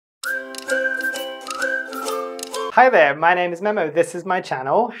Hi there, my name is Memo. This is my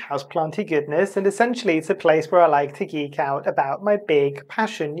channel, Houseplantygoodness, and essentially it's a place where I like to geek out about my big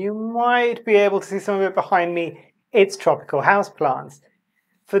passion. You might be able to see some of it behind me. It's tropical houseplants.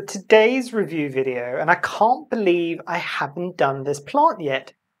 For today's review video, and I can't believe I haven't done this plant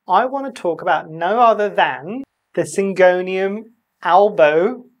yet, I want to talk about no other than the Syngonium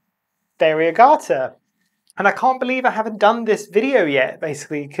Albo variegata. And I can't believe I haven't done this video yet,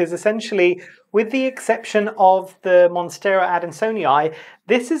 basically, because essentially, with the exception of the Monstera adansonii,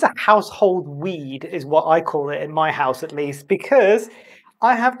 this is a household weed, is what I call it in my house at least, because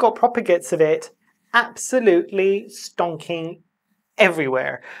I have got propagates of it absolutely stonking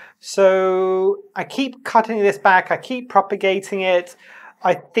everywhere. So I keep cutting this back, I keep propagating it.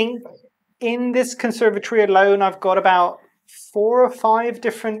 I think in this conservatory alone, I've got about 4 or 5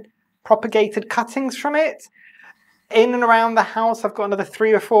 different propagated cuttings from it. In and around the house, I've got another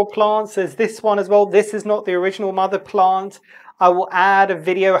 3 or 4 plants. There's this one as well. This is not the original mother plant. I will add a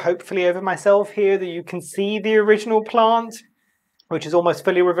video, hopefully over myself here, that you can see the original plant, which is almost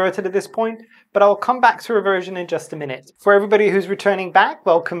fully reverted at this point. But I'll come back to reversion in just a minute. For everybody who's returning back,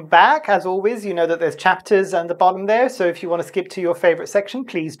 welcome back. As always, you know that there's chapters at the bottom there. So if you want to skip to your favorite section,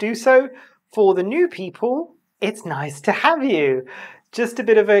 please do so. For the new people, it's nice to have you. Just a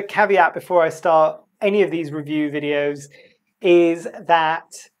bit of a caveat before I start any of these review videos is that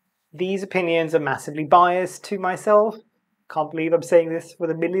these opinions are massively biased to myself. Can't believe I'm saying this for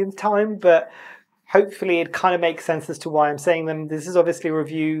the millionth time, but hopefully it kind of makes sense as to why I'm saying them. This is obviously a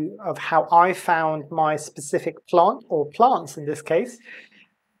review of how I found my specific plant, or plants in this case,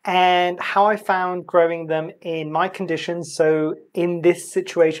 and how I found growing them in my conditions. So in this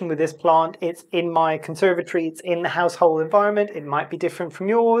situation with this plant, it's in my conservatory, it's in the household environment, it might be different from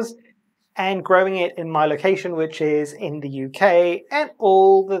yours, and growing it in my location, which is in the UK, and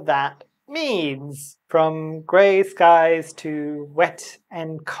all that means, from grey skies to wet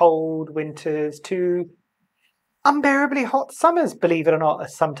and cold winters to unbearably hot summers, believe it or not,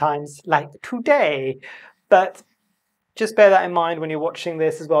 sometimes, like today. But just bear that in mind when you're watching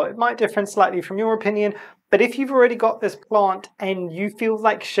this as well. It might differ slightly from your opinion, but if you've already got this plant and you feel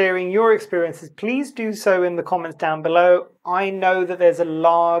like sharing your experiences, please do so in the comments down below. I know that there's a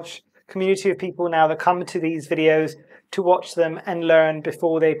large community of people now that come to these videos to watch them and learn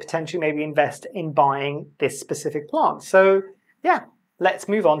before they potentially maybe invest in buying this specific plant. So yeah, let's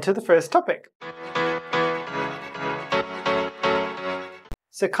move on to the first topic.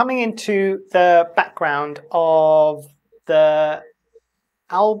 So coming into the background of the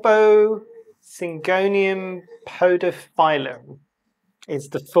Albo Syngonium Podophyllum is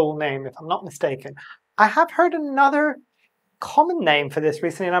the full name, if I'm not mistaken. I have heard another common name for this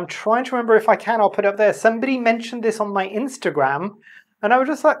recently, and I'm trying to remember if I can. I'll put it up there. Somebody mentioned this on my Instagram, and I was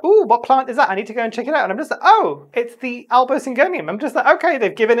just like, "Ooh, what plant is that? I need to go and check it out." And I'm just like, "Oh, it's the Albo Syngonium." I'm just like, "Okay,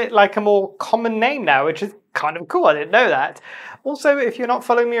 they've given it like a more common name now," which is kind of cool. I didn't know that. Also, if you're not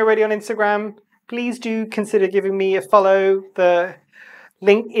following me already on Instagram, please do consider giving me a follow. The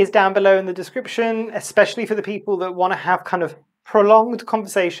link is down below in the description, especially for the people that want to have kind of prolonged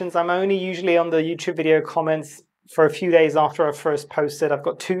conversations. I'm only usually on the YouTube video comments for a few days after I've first posted. I've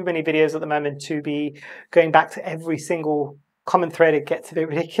got too many videos at the moment to be going back to every single comment thread. It gets a bit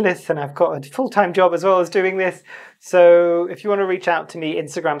ridiculous, and I've got a full-time job as well as doing this. So if you want to reach out to me,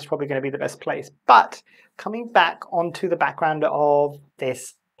 Instagram's probably going to be the best place. But coming back onto the background of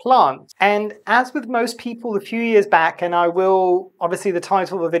this plant. And as with most people a few years back, and I will, obviously the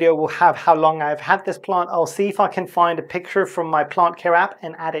title of the video will have how long I've had this plant. I'll see if I can find a picture from my plant care app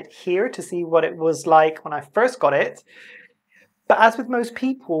and add it here to see what it was like when I first got it. But as with most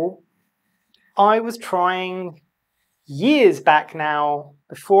people, I was trying years back now,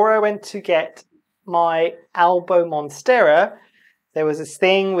 before I went to get my Albo Monstera. There was this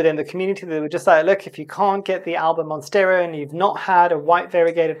thing within the community that were just like, look, if you can't get the Alba Monstera and you've not had a white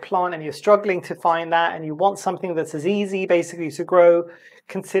variegated plant and you're struggling to find that and you want something that's as easy basically to grow,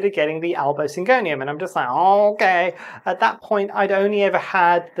 consider getting the Albo Syngonium. And I'm just like, oh, okay. At that point, I'd only ever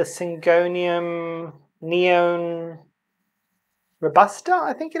had the Syngonium Neon Robusta,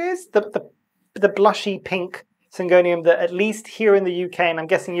 I think it is, the blushy pink Syngonium that at least here in the UK, and I'm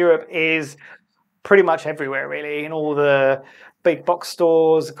guessing Europe, is pretty much everywhere really, in all the big box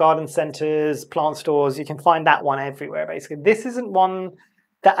stores, garden centers, plant stores. You can find that one everywhere basically. This isn't one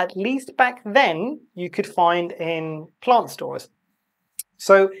that at least back then you could find in plant stores.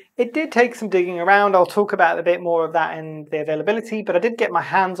 So it did take some digging around. I'll talk about a bit more of that in the availability, but I did get my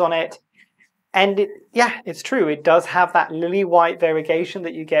hands on it. And yeah, it's true. It does have that lily white variegation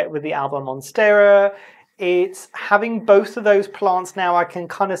that you get with the Alba Monstera. It's having both of those plants now, I can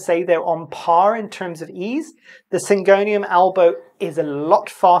kind of say they're on par in terms of ease. The Syngonium Albo is a lot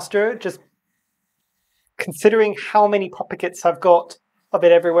faster, just considering how many propagates I've got of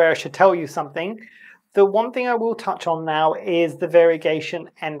it everywhere should tell you something. The one thing I will touch on now is the variegation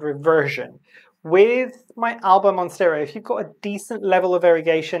and reversion. With my Alba Monstera, if you've got a decent level of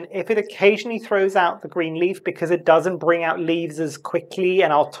variegation, if it occasionally throws out the green leaf because it doesn't bring out leaves as quickly,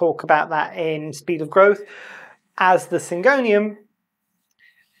 and I'll talk about that in speed of growth, as the Syngonium,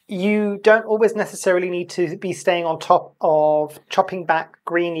 you don't always necessarily need to be staying on top of chopping back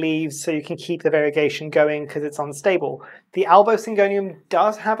green leaves so you can keep the variegation going because it's unstable. The Albo Syngonium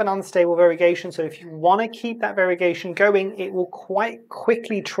does have an unstable variegation, so if you want to keep that variegation going, it will quite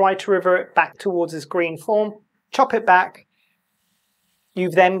quickly try to revert back towards its green form, chop it back.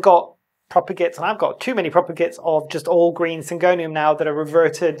 You've then got propagates, and I've got too many propagates of just all green Syngonium now that are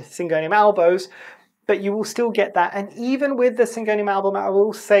reverted Syngonium Albos, but you will still get that. And even with the Syngonium Albo, I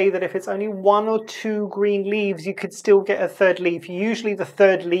will say that if it's only 1 or 2 green leaves, you could still get a third leaf. Usually the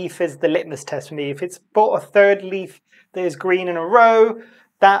third leaf is the litmus test for me. If it's got a third leaf that is green in a row,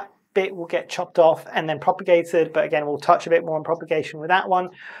 that bit will get chopped off and then propagated. But again, we'll touch a bit more on propagation with that one.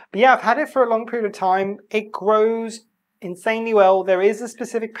 But yeah, I've had it for a long period of time. It grows insanely well. There is a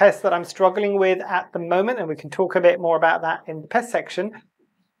specific pest that I'm struggling with at the moment, and we can talk a bit more about that in the pest section.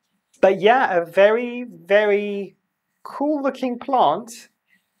 But yeah, a very, very cool looking plant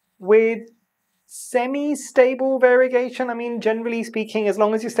with semi-stable variegation. I mean, generally speaking, as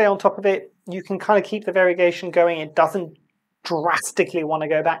long as you stay on top of it, you can kind of keep the variegation going. It doesn't drastically want to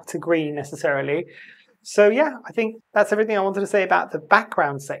go back to green necessarily. So yeah, I think that's everything I wanted to say about the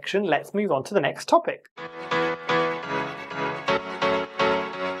background section. Let's move on to the next topic.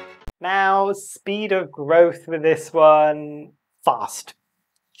 Now, speed of growth with this one, fast.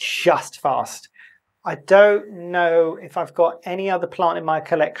 Just fast. I don't know if I've got any other plant in my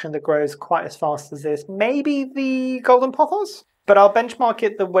collection that grows quite as fast as this. Maybe the golden pothos? But I'll benchmark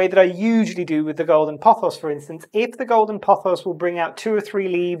it the way that I usually do with the golden pothos, for instance. If the golden pothos will bring out 2 or 3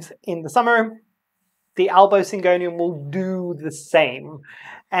 leaves in the summer, the Albo Syngonium will do the same.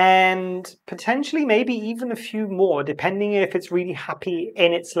 And potentially maybe even a few more, depending if it's really happy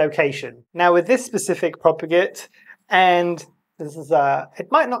in its location. Now with this specific propagate, and this is it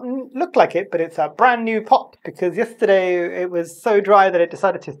might not look like it, but it's a brand new pot because yesterday it was so dry that it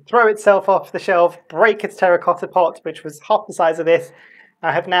decided to throw itself off the shelf, break its terracotta pot, which was half the size of this.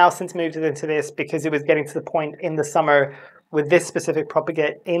 I have now since moved it into this because it was getting to the point in the summer with this specific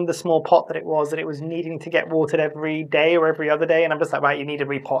propagate in the small pot that it was needing to get watered every day or every other day. And I'm just like, right, you need to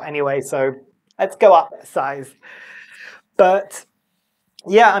repot anyway, so let's go up a size. But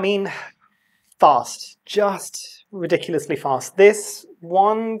yeah, I mean, fast, just ridiculously fast. This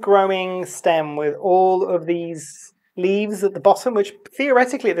one growing stem with all of these leaves at the bottom, which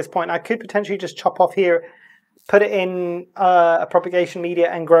theoretically at this point I could potentially just chop off here, put it in a propagation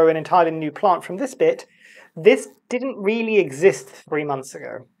media and grow an entirely new plant from this bit. This didn't really exist 3 months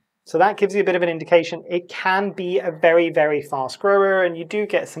ago. So that gives you a bit of an indication. It can be a very, very fast grower, and you do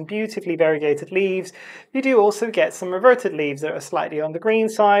get some beautifully variegated leaves. You do also get some reverted leaves that are slightly on the green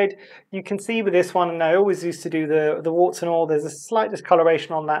side. You can see with this one, and I always used to do the warts and all, there's a slight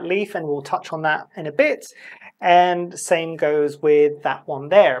discoloration on that leaf, and we'll touch on that in a bit. And same goes with that one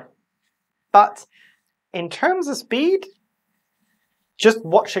there. But in terms of speed, just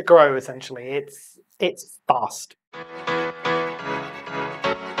watch it grow, essentially. It's fast.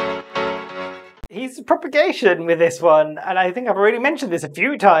 He's propagation with this one, and I think I've already mentioned this a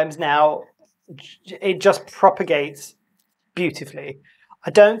few times now. It just propagates beautifully.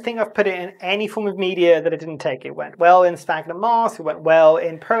 I don't think I've put it in any form of media that it didn't take. It went well in sphagnum moss, it went well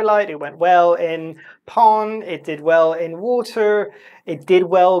in perlite, it went well in pond, it did well in water, it did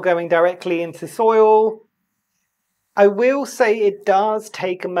well going directly into soil. I will say it does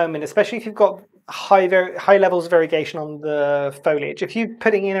take a moment, especially if you've got high levels of variegation on the foliage. If you're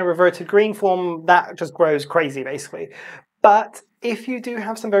putting in a reverted green form, that just grows crazy basically. But if you do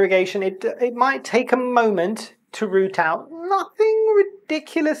have some variegation, it might take a moment to root out. Nothing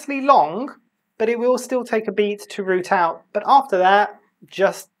ridiculously long, but it will still take a beat to root out. But after that,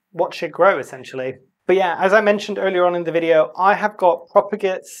 just watch it grow essentially. But yeah, as I mentioned earlier on in the video, I have got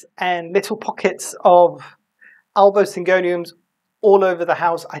propagates and little pockets of Albo Syngoniums all over the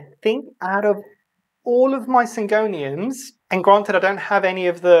house. I think out of all of my Syngoniums, and granted I don't have any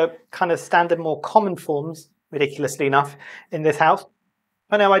of the kind of standard more common forms, ridiculously enough, in this house.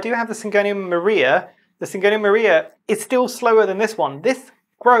 But no, I do have the Syngonium Maria. The Syngonium Maria is still slower than this one. This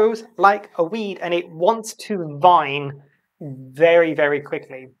grows like a weed and it wants to vine very, very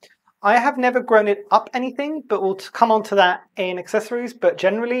quickly. I have never grown it up anything, but we'll come on to that in accessories. But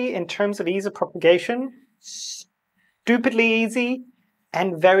generally, in terms of ease of propagation, stupidly easy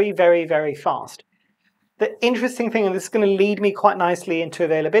and very, very, very fast. The interesting thing, and this is going to lead me quite nicely into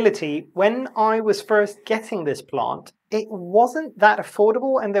availability, when I was first getting this plant, it wasn't that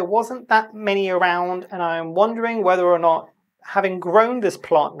affordable and there wasn't that many around, and I'm wondering whether or not, having grown this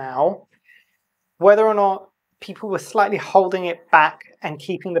plant now, whether or not people were slightly holding it back and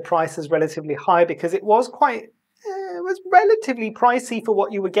keeping the prices relatively high, because it was relatively pricey for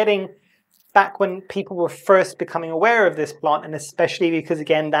what you were getting back when people were first becoming aware of this plant, and especially because,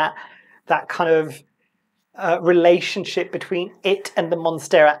 again, that kind of relationship between it and the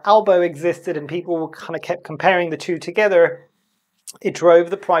Monstera albo existed, and people kind of kept comparing the two together. It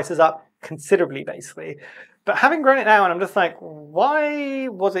drove the prices up considerably, basically. But having grown it now, and I'm just like, why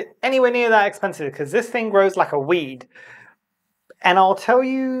was it anywhere near that expensive? Because this thing grows like a weed. And I'll tell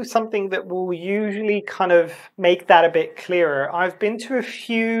you something that will usually kind of make that a bit clearer. I've been to a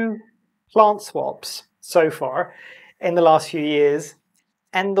few plant swaps so far in the last few years,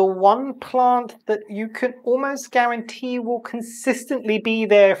 and the one plant that you can almost guarantee will consistently be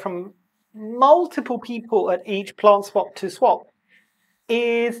there from multiple people at each plant swap to swap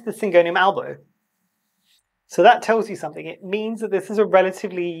is the Syngonium Albo. So that tells you something. It means that this is a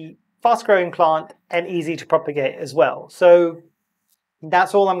relatively fast-growing plant and easy to propagate as well. So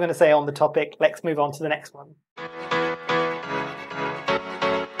that's all I'm going to say on the topic. Let's move on to the next one.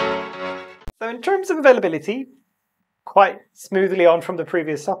 So in terms of availability, quite smoothly on from the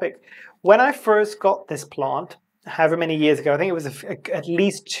previous topic, when I first got this plant, however many years ago, I think it was at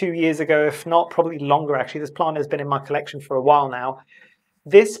least 2 years ago, if not probably longer actually. This plant has been in my collection for a while now.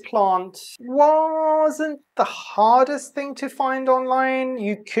 This plant wasn't the hardest thing to find online.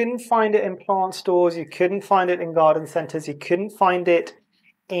 You couldn't find it in plant stores, you couldn't find it in garden centers, you couldn't find it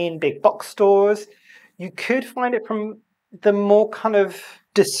in big box stores. You could find it from the more kind of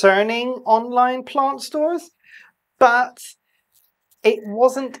discerning online plant stores, but it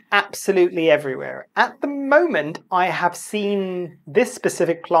wasn't absolutely everywhere. At the moment, I have seen this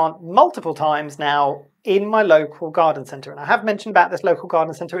specific plant multiple times now in my local garden centre. And I have mentioned about this local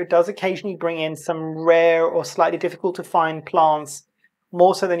garden centre. It does occasionally bring in some rare or slightly difficult to find plants,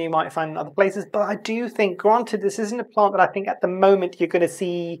 more so than you might find in other places. But I do think, granted, this isn't a plant that I think at the moment you're going to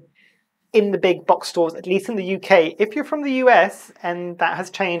see in the big box stores, at least in the UK. If you're from the US, and that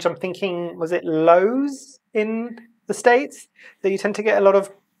has changed, I'm thinking, was it Lowe's in the States that you tend to get a lot of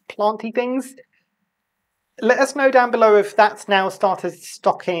planty things? Let us know down below if that's now started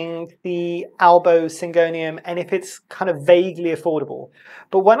stocking the Albo Syngonium and if it's kind of vaguely affordable.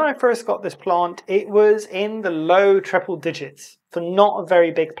 But when I first got this plant, it was in the low triple digits for not a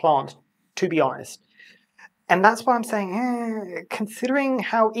very big plant, to be honest. And that's why I'm saying, considering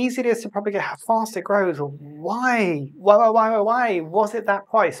how easy it is to propagate, how fast it grows, why was it that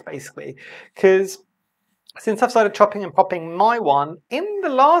price, basically? Because since I've started chopping and popping my one in the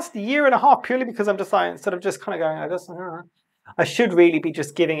last year and a half, purely because I'm just like, instead of just kind of going, I should really be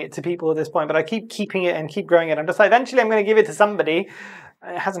just giving it to people at this point, but I keep keeping it and keep growing it. I'm just like, eventually I'm going to give it to somebody.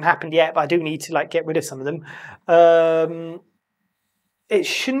 It hasn't happened yet, but I do need to like get rid of some of them. It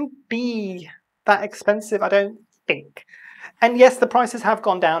shouldn't be that expensive, I don't think. And yes, the prices have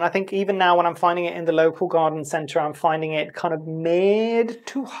gone down. I think even now when I'm finding it in the local garden centre, I'm finding it kind of mid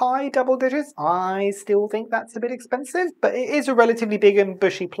to high double digits. I still think that's a bit expensive, but it is a relatively big and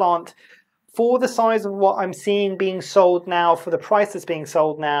bushy plant. For the size of what I'm seeing being sold now, for the price that's being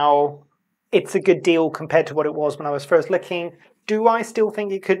sold now, it's a good deal compared to what it was when I was first looking. Do I still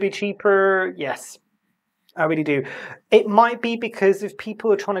think it could be cheaper? Yes. I really do. It might be because if people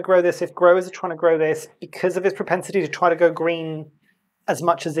are trying to grow this, if growers are trying to grow this, because of its propensity to try to go green as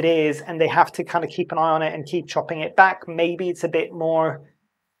much as it is, and they have to kind of keep an eye on it and keep chopping it back, maybe it's a bit more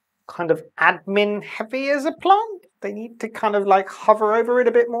kind of admin heavy as a plant. They need to kind of like hover over it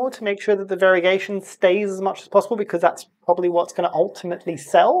a bit more to make sure that the variegation stays as much as possible, because that's probably what's going to ultimately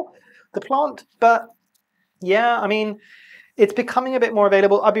sell the plant. But yeah, I mean, it's becoming a bit more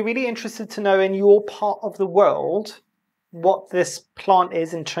available. I'd be really interested to know in your part of the world what this plant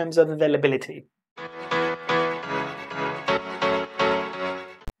is in terms of availability.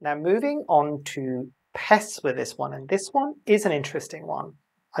 Now moving on to pests with this one, and this one is an interesting one.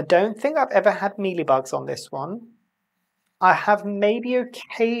 I don't think I've ever had mealybugs on this one. I have maybe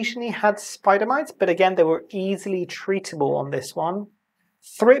occasionally had spider mites, but again, they were easily treatable on this one.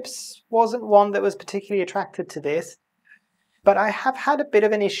 Thrips wasn't one that was particularly attracted to this. But I have had a bit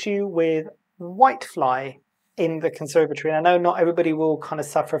of an issue with whitefly in the conservatory. And I know not everybody will kind of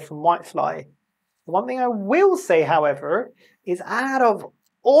suffer from whitefly. One thing I will say, however, is out of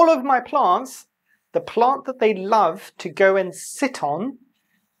all of my plants, the plant that they love to go and sit on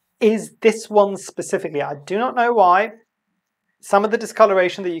is this one specifically. I do not know why. Some of the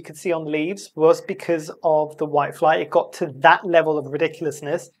discoloration that you could see on the leaves was because of the whitefly. It got to that level of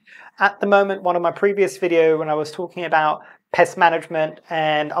ridiculousness. At the moment, one of my previous video when I was talking about pest management,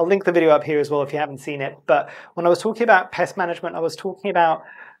 and I'll link the video up here as well if you haven't seen it, but when I was talking about pest management, I was talking about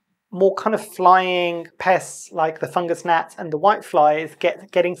more kind of flying pests like the fungus gnats and the whiteflies,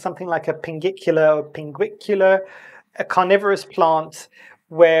 getting something like a pinguicula, a carnivorous plant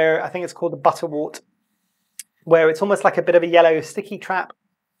where I think it's called the butterwort, where it's almost like a bit of a yellow sticky trap.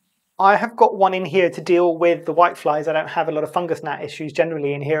 I have got one in here to deal with the whiteflies. I don't have a lot of fungus gnat issues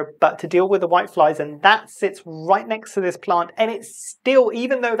generally in here, but to deal with the whiteflies, and that sits right next to this plant, and it's still,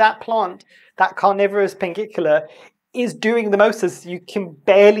 even though that plant, that carnivorous pinguicula, is doing the most, as you can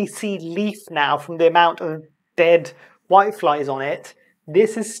barely see leaf now from the amount of dead whiteflies on it,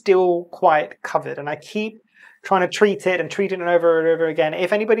 this is still quite covered, and I keep trying to treat it over and over again.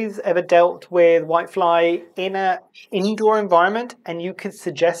 If anybody's ever dealt with whitefly in an indoor environment and you could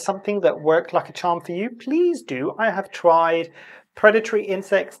suggest something that worked like a charm for you, please do. I have tried predatory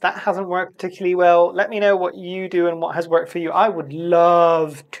insects. That hasn't worked particularly well. Let me know what you do and what has worked for you. I would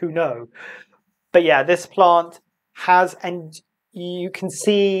love to know. But yeah, this plant has, and you can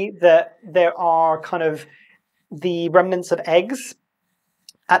see that there are kind of the remnants of eggs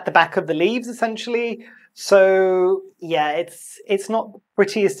at the back of the leaves, essentially. So yeah, it's not the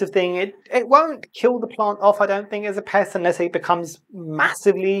prettiest of thing. It won't kill the plant off, I don't think, as a pest unless it becomes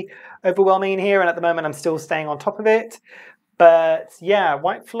massively overwhelming in here. And at the moment, I'm still staying on top of it. But yeah,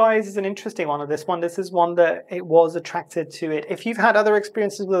 whiteflies is an interesting one of this one. This is one that it was attracted to it. If you've had other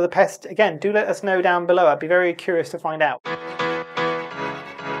experiences with the pest, again, do let us know down below. I'd be very curious to find out.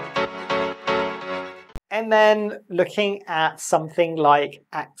 And then looking at something like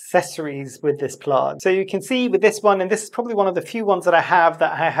accessories with this plant. So you can see with this one, and this is probably one of the few ones that I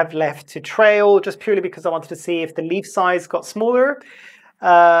have left to trail, just purely because I wanted to see if the leaf size got smaller.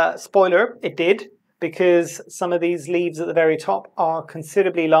 Spoiler, it did, because some of these leaves at the very top are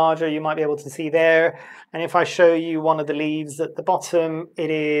considerably larger. You might be able to see there. And if I show you one of the leaves at the bottom,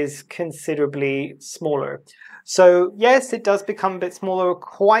 it is considerably smaller. So yes, it does become a bit smaller,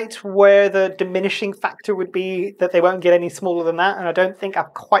 quite where the diminishing factor would be that they won't get any smaller than that. And I don't think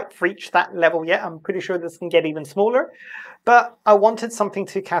I've quite reached that level yet. I'm pretty sure this can get even smaller. But I wanted something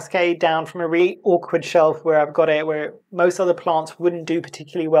to cascade down from a really awkward shelf where I've got it, where most other plants wouldn't do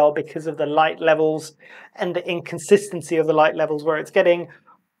particularly well because of the light levels and the inconsistency of the light levels where it's getting.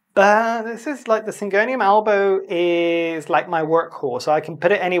 But this is like the Syngonium Albo is like my workhorse. So I can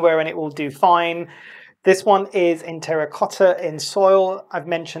put it anywhere and it will do fine. This one is in terracotta in soil. I've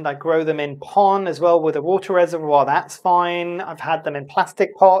mentioned I grow them in pond as well with a water reservoir. That's fine. I've had them in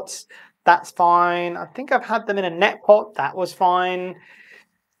plastic pots. That's fine. I think I've had them in a net pot. That was fine.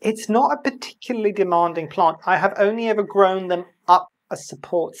 It's not a particularly demanding plant. I have only ever grown them up a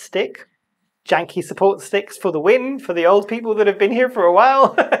support stick. Janky support sticks for the win, for the old people that have been here for a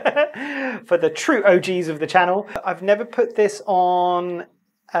while, for the true OGs of the channel. I've never put this on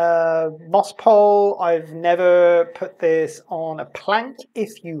moss pole. I've never put this on a plank.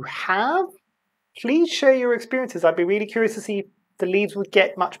 If you have, please share your experiences. I'd be really curious to see if the leaves would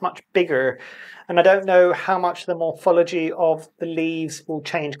get much bigger, and I don't know how much the morphology of the leaves will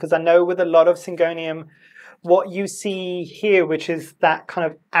change, because I know with a lot of Syngonium, what you see here, which is that kind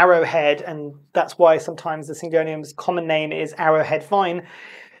of arrowhead, and that's why sometimes the Syngonium's common name is arrowhead vine,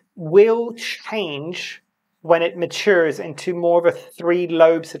 will change when it matures into more of a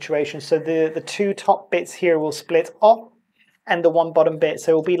three-lobe situation. So the two top bits here will split off and the one bottom bit,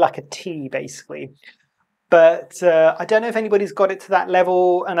 so it will be like a T basically. But I don't know if anybody's got it to that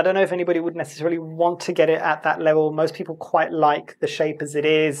level, and I don't know if anybody would necessarily want to get it at that level. Most people quite like the shape as it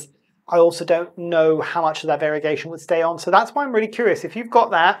is. I also don't know how much of that variegation would stay on, so that's why I'm really curious. If you've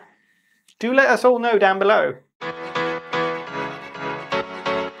got that, do let us all know down below.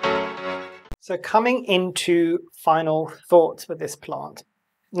 So coming into final thoughts with this plant.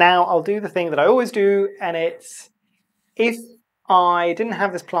 Now I'll do the thing that I always do, and it's, if I didn't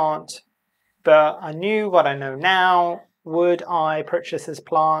have this plant, but I knew what I know now, would I purchase this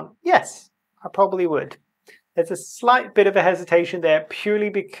plant? Yes, I probably would. There's a slight bit of a hesitation there, purely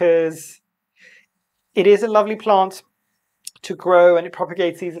because it is a lovely plant to grow and it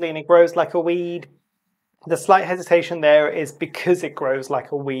propagates easily and it grows like a weed. The slight hesitation there is because it grows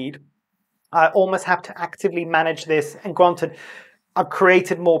like a weed. I almost have to actively manage this, and granted, I've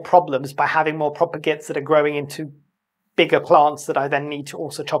created more problems by having more propagates that are growing into bigger plants that I then need to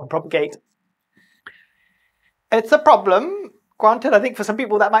also chop and propagate. It's a problem, Granted, I think for some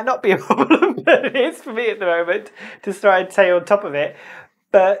people that might not be a problem, but it is for me at the moment to try and stay on top of it.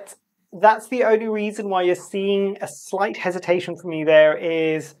 But that's the only reason why you're seeing a slight hesitation from me there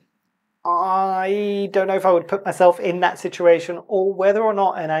is I don't know if I would put myself in that situation or whether or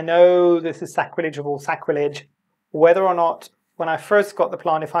not, and I know this is sacrilege of all sacrilege, whether or not when I first got the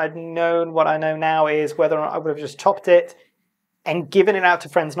plant, if I'd known what I know now is whether or not I would have just chopped it and given it out to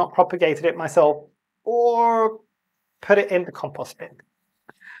friends, not propagated it myself, or put it in the compost bin.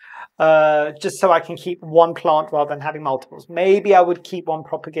 Just so I can keep one plant rather than having multiples. Maybe I would keep one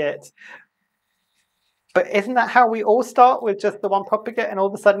propagate. But isn't that how we all start, with just the one propagate, and all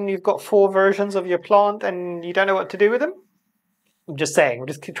of a sudden you've got 4 versions of your plant and you don't know what to do with them? I'm just saying, I'm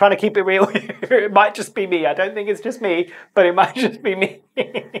just trying to keep it real. It might just be me. I don't think it's just me, but it might just be me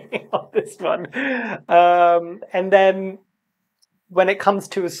on this one. And then when it comes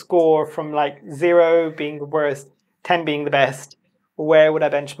to a score from like 0 being the worst, 10 being the best, where would I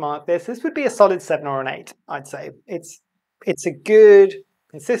benchmark this? This would be a solid 7 or an 8, I'd say. It's a good,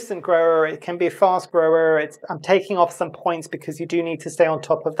 consistent grower. It can be a fast grower. I'm taking off some points because you do need to stay on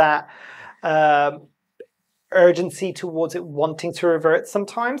top of that urgency towards it wanting to revert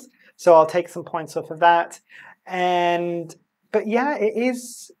sometimes. So I'll take some points off of that. But yeah, it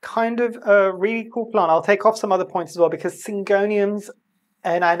is kind of a really cool plant. I'll take off some other points as well because Syngoniums,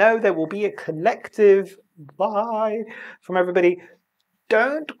 and I know there will be a collective bye from everybody,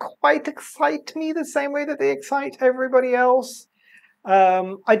 don't quite excite me the same way that they excite everybody else.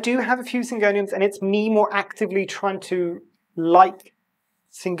 I do have a few Syngoniums, and it's me more actively trying to like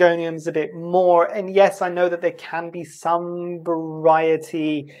Syngoniums a bit more. And yes, I know that there can be some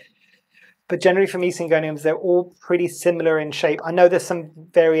variety, but generally for me, Syngoniums, they're all pretty similar in shape. I know there's some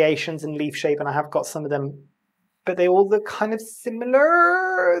variations in leaf shape, and I have got some of them, but they all look kind of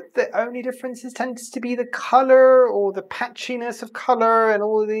similar. The only difference tends to be the color or the patchiness of color and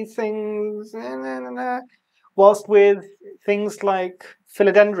all of these things. Whilst with things like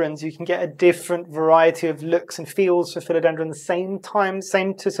philodendrons, you can get a different variety of looks and feels for philodendrons. Same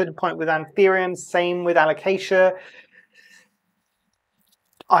to a certain point with anthuriums, same with alocasia.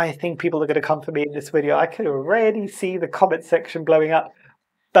 I think people are going to come for me in this video. I can already see the comment section blowing up.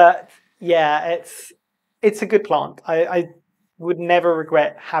 But yeah, it's a good plant. I would never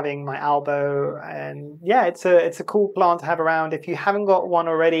regret having my Albo. And yeah, it's a cool plant to have around. If you haven't got one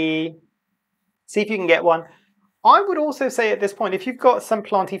already, see if you can get one. I would also say at this point, if you've got some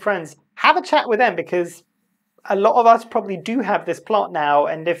planty friends, have a chat with them, because a lot of us probably do have this plant now,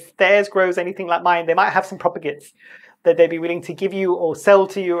 and if theirs grows anything like mine, they might have some propagates that they'd be willing to give you or sell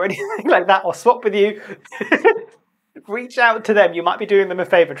to you or anything like that, or swap with you. Reach out to them. You might be doing them a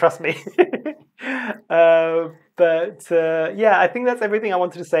favor, trust me. Yeah, I think that's everything I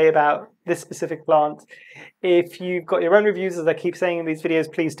wanted to say about this specific plant. If you've got your own reviews, as I keep saying in these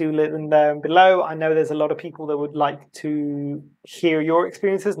videos, please do let them know below. I know there's a lot of people that would like to hear your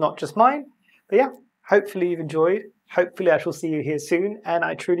experiences, not just mine. But yeah, hopefully you've enjoyed. Hopefully I shall see you here soon. And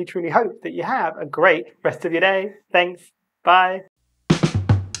I truly, truly hope that you have a great rest of your day. Thanks. Bye.